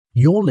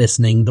You're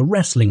listening The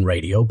Wrestling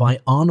Radio by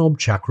Arnob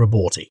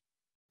Chakraborty.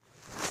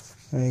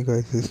 Hey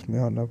guys, it's me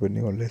Arnob and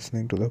you're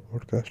listening to the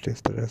podcast.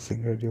 It's The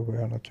Wrestling Radio by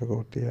Arnob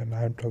Chakraborty and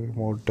I'm talking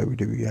about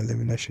WWE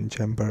Elimination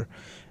Chamber.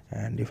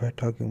 And if I'm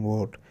talking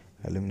about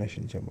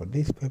Elimination Chamber,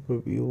 this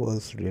pay-per-view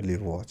was really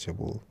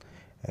watchable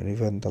and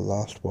even the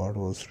last part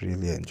was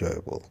really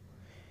enjoyable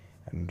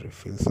and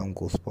feel some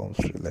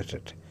goosebumps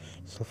related.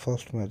 So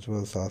first match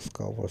was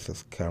Asuka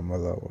versus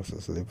Carmella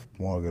versus Liv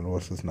Morgan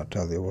versus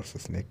Natalia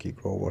versus Nikki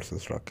Cross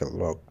versus Raquel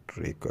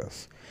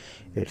Rodriguez.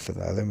 It's an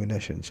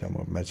Elimination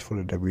Chamber match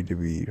for the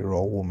WWE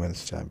Raw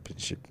Women's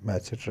Championship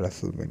match at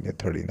WrestleMania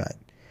 39.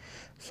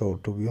 So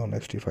to be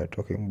honest, if I'm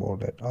talking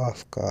about that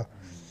Asuka,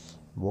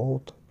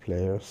 both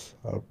players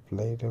are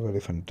played a very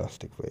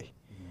fantastic way.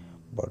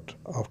 But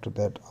after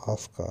that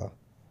Asuka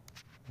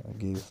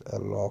gives a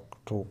lock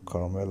to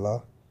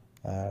Carmella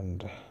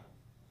and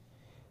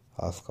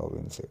Asuka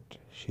wins it.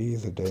 She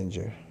is a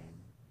danger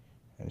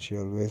and she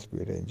always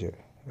be a danger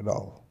at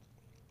all.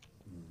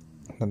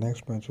 The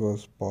next match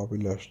was Bobby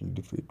Lashley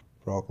defeat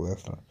Brock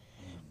Lesnar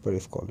by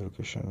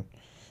disqualification.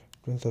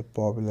 It means that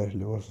Bobby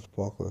Lashley versus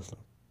Brock Lesnar,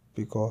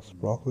 because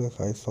Brock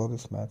Lesnar, I saw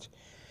this match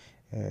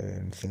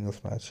in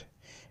singles match.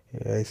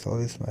 I saw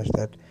this match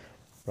that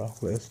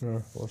Brock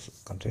Lesnar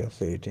was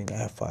continuously hitting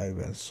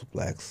F5 and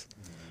suplex,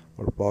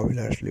 but Bobby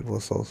Lashley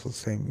was also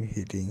same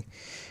hitting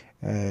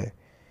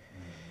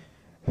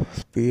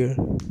spear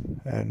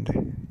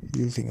and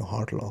using a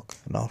hard lock.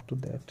 And after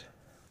that,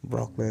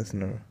 Brock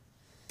Lesnar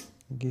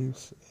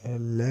gives a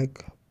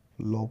leg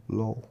low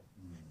blow,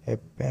 a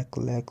back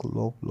leg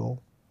low blow,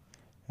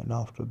 and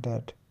after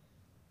that,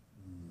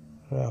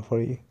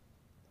 referee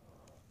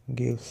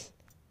gives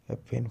a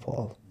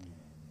pinfall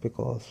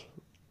because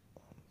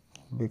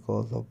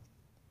of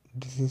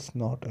this is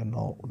not a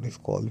no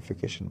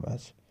disqualification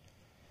match.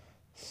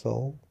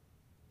 So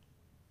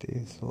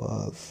this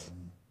was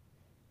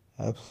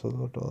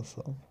absolute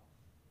awesome.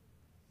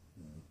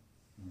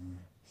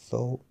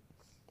 So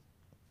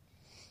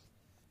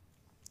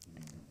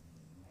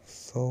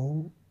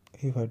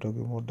if I talk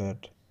about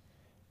that,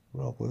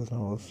 Brock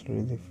Lesnar was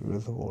really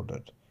furious about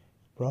that.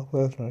 Brock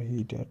Lesnar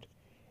hit at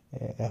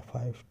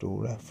F5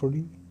 to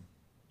referee,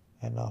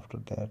 and after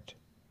that,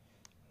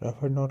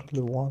 referee not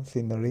only once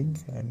in the ring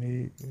and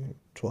he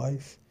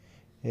twice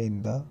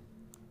in the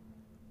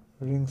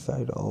ring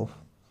side of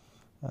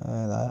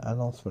the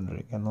announcement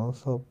ring, and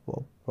also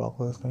Brock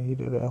Lesnar hit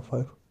at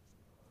F5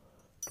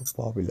 to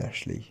Bobby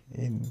Lashley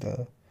in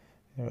the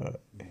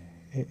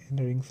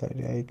ring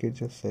side. I could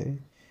just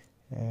say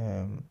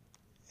in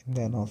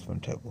the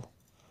announcement table.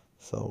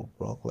 So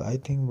I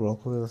think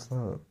Brock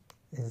Lesnar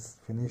is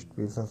finished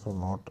business or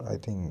not. I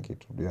think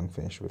it would be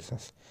unfinished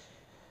business.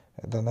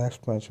 The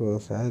next match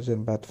was Edge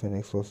and Beth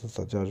Phoenix versus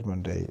the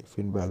Judgment Day,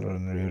 Finn Balor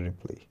and Rhea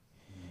Ripley.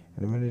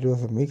 And when it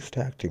was a mixed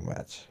tag team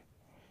match,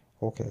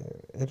 okay,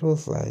 it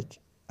was like,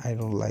 I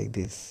don't like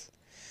this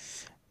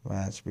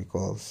match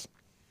because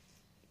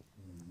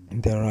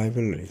their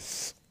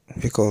rivalries,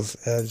 because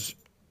Edge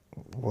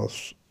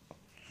was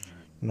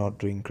not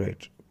doing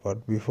great,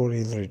 but before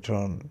his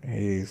return,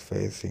 his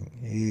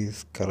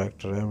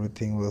character,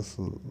 everything was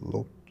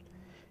looked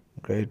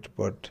great,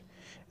 but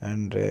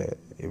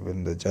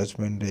even the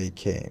Judgment Day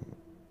came,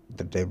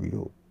 the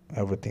debut,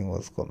 everything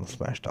was gonna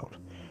smashed out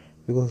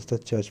because the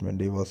Judgment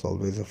Day was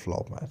always a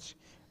flop match,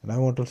 and I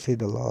want to see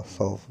the loss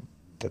of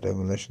the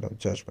demolition of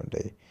Judgment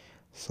Day.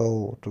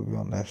 So to be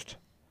honest,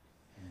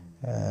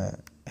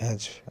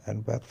 Edge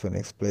and Beth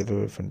Phoenix played a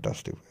very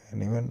fantastic way,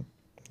 and even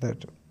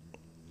that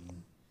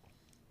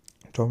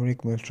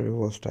Dominic Mysterio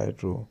was try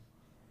to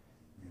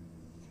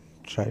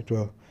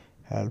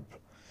help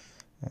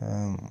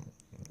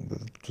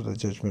to the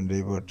Judgment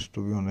Day, but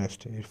to be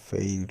honest, it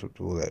failed to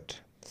do that.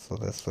 So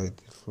that's why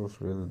this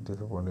was really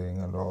disappointing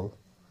and all.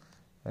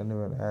 And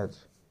even Edge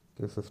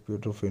gives a spear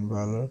to Finn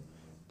Balor.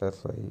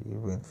 That's why he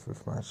wins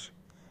this match.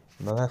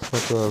 The next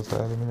match was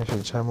the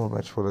Elimination Chamber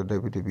match for the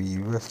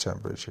WWE US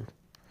Championship.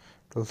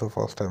 It was the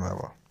first time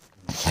ever,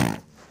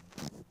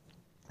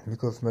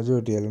 because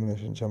majority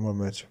Elimination Chamber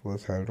match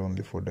was held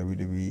only for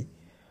WWE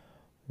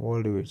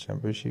World Heavyweight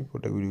Championship or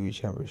WWE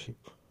Championship.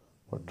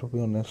 But to be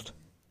honest,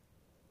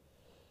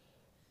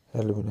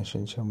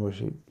 Elimination Chamber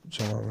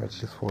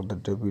match is for the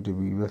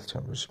WWE US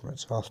Championship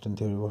match. Austin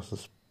Theory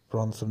versus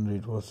Bronson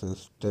Reed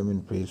versus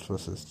Damien Priest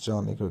versus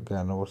Johnny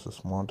Gargano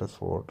versus Montez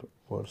Ford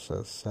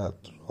versus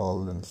Seth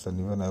Rollins. And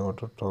even I was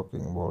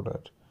talking about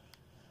that,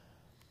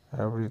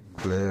 every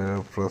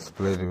player plus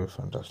played a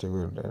fantastic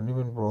way, and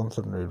even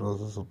Bronson Reed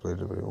also played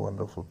a very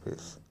wonderful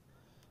piece.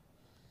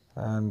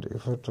 And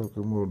if I talk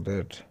about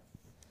that,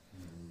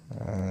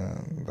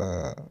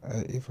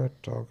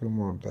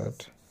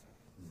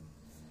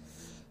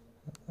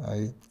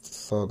 I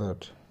saw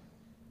that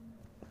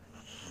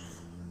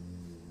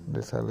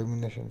this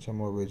Elimination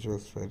Chamber which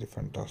was very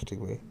fantastic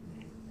way,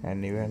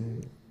 and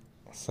even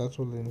Seth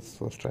Rollins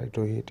was trying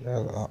to hit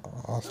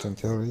Austin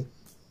Theory,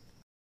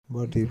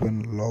 but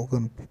even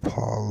Logan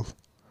Paul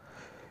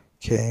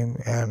came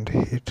and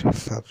hit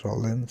Seth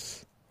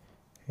Rollins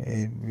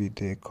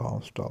with a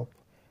calm stop,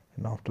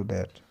 and after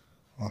that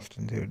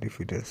Austin Theory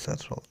defeated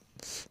Seth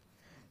Rollins.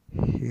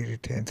 He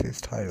retains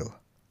his title.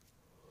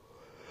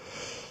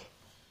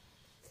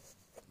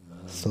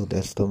 So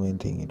that's the main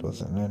thing. It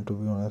was, and to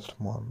be honest,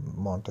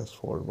 Montez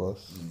Ford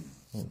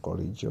got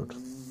injured.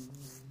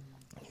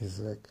 He's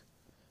like,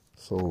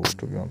 so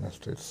to be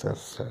honest, it's sad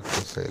to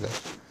say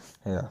that.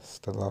 Yes,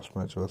 the last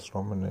match was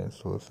Roman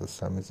Reigns versus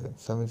Sami Zayn.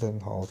 Sami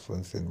Zayn's house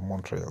was in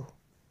Montreal,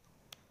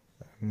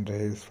 and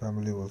his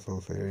family was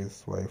also here.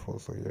 His wife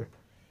also here.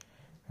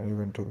 And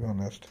even to be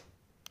honest,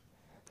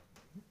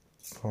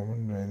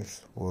 Roman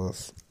Reigns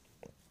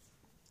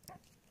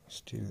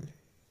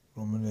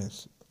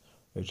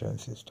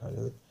retains his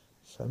title.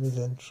 Sami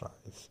Zayn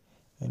tries,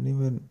 and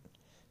even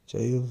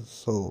Jey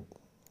Uso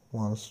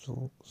wants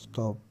to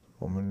stop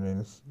Roman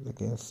Reigns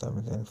against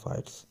Sami Zayn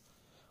fights,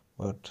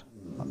 but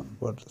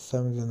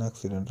Sami Zayn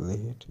accidentally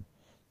hit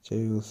Jey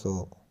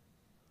Uso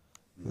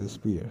with a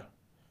spear,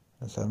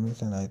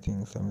 and I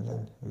think Sami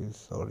Zayn is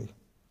sorry,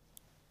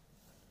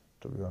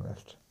 to be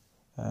honest.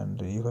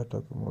 And if I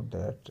talk about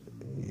that,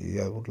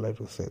 I would like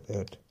to say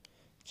that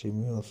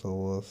Jimmy also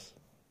was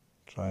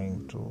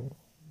trying to.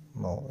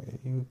 No,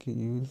 you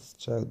will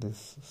check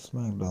this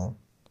SmackDown.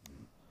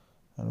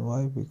 And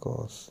why?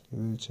 Because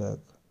you will check.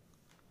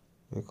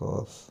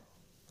 Because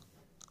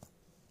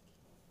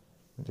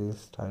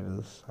these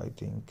titles, I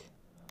think,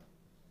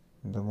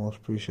 the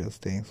most precious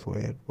things for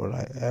it.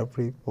 But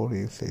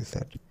everybody says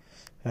that.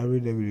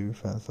 Every WWE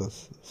fans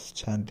was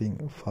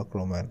chanting "fuck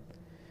Roman,"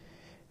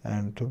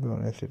 and to be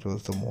honest, it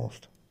was the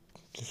most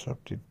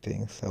disrupted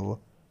things ever.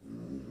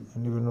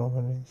 And even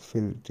Roman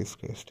feel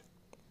disgraced.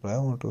 But I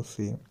want to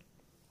see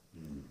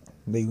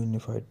the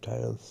unified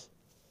titles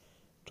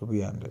to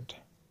be ended.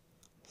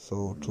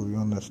 So to be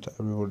honest,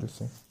 everybody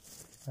saying,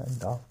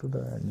 and after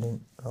the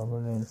ending,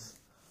 Roman Reigns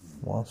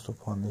wants to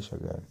punish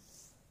again.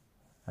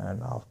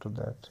 And after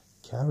that,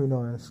 Kevin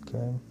Owens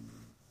came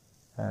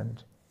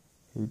and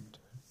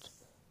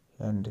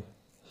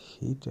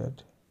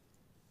heated.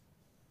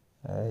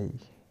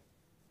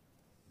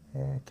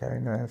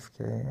 Kevin Owens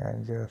came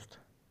and just,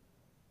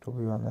 to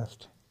be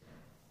honest,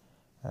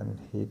 and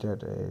he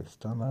did a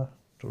stunner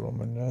to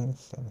Roman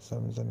Reigns, and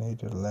Sami Zayn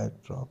hit a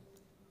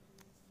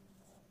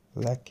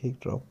leg kick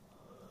drop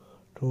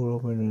to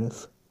Roman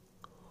Reigns.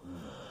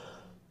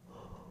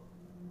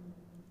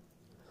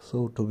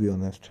 So to be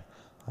honest,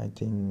 I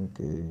think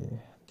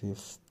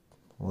this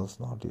was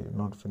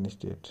not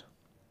finished yet.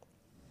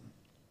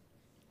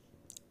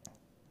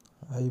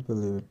 I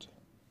believe it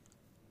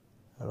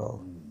at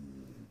all.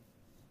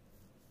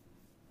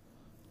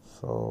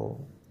 So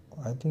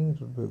I think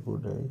it would be a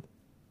good day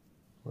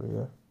for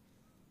you.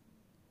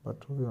 But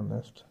to be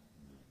honest,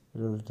 it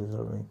was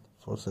deserving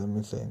for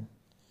Sami Zayn.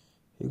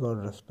 He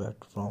got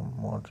respect from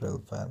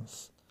Montreal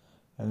fans.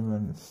 And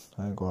when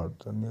I got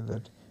the news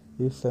that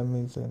if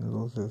Sami Zayn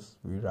loses,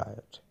 we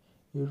riot.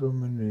 If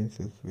Roman Reigns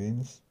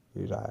wins,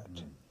 we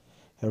riot.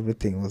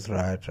 Everything was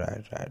riot.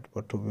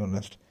 But to be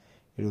honest,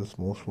 it was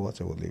most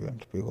watchable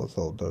event because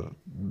of the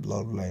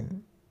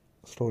bloodline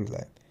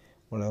storyline.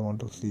 But I want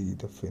to see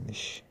the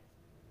finish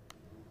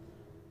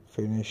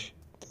the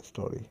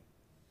story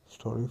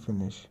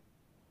finish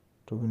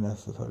to be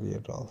necessary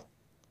at all.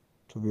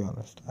 To be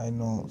honest, I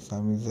know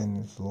Sami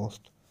Zayn is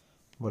lost,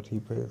 but he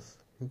pays.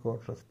 He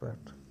got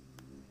respect.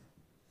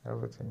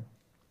 Everything.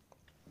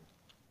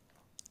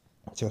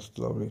 Just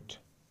love it.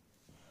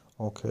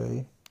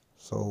 Okay,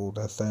 so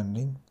that's the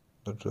ending.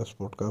 The Dress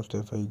podcast.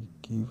 If I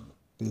give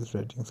these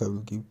ratings, I will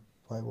give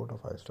 5 out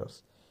of 5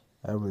 stars.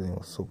 Everything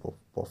was super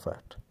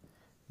perfect.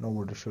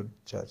 Nobody should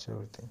judge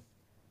everything.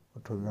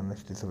 But to be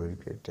honest, it's a very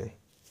great day.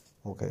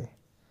 Okay,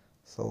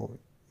 so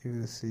you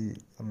will see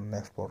on the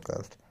next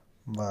podcast.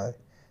 Bye.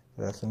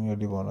 Wrestling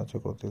Radio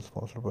Chakravarti,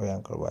 sponsored by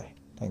Anchor. Bye.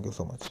 Thank you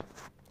so much.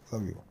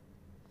 Love you.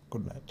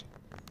 Good night.